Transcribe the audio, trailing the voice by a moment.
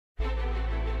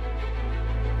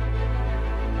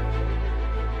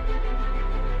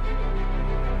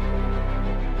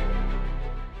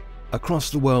Across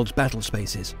the world's battle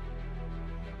spaces,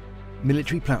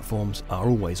 military platforms are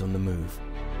always on the move.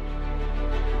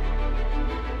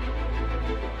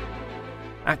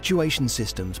 Actuation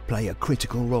systems play a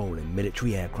critical role in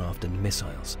military aircraft and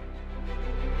missiles.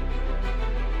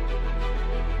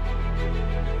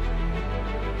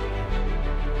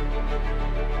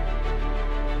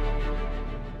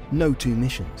 No two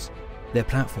missions, their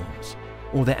platforms,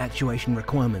 or their actuation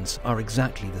requirements are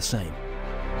exactly the same.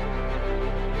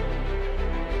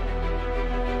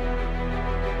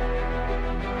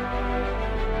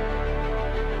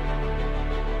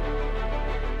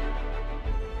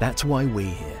 That's why we're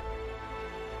here.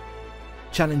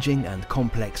 Challenging and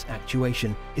complex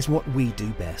actuation is what we do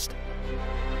best.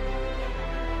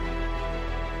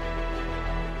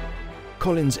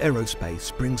 Collins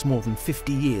Aerospace brings more than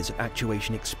 50 years of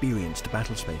actuation experience to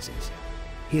battle spaces.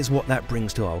 Here's what that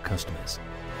brings to our customers.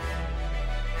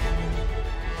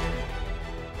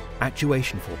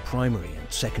 Actuation for primary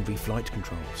and secondary flight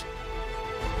controls.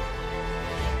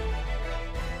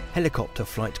 Helicopter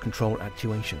flight control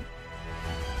actuation.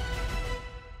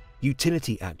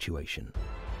 Utility actuation.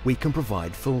 We can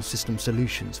provide full system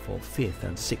solutions for 5th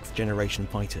and 6th generation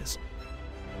fighters.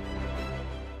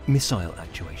 Missile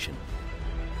actuation.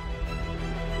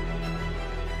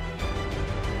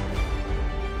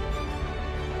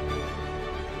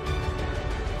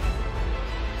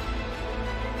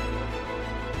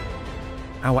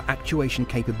 Our actuation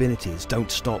capabilities don't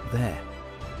stop there.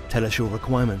 Tell us your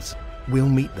requirements, we'll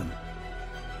meet them.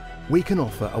 We can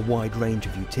offer a wide range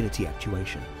of utility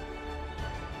actuation.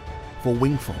 For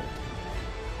wing fold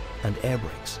and air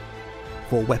brakes,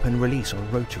 for weapon release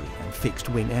on rotary and fixed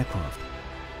wing aircraft,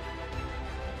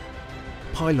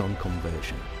 pylon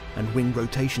conversion and wing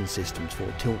rotation systems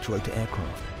for tilt-rotor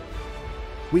aircraft.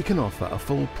 We can offer a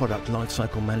full product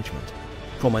lifecycle management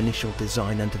from initial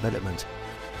design and development.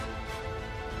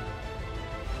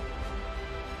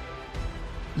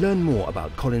 Learn more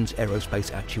about Collins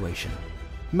Aerospace Actuation,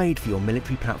 made for your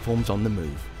military platforms on the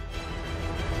move.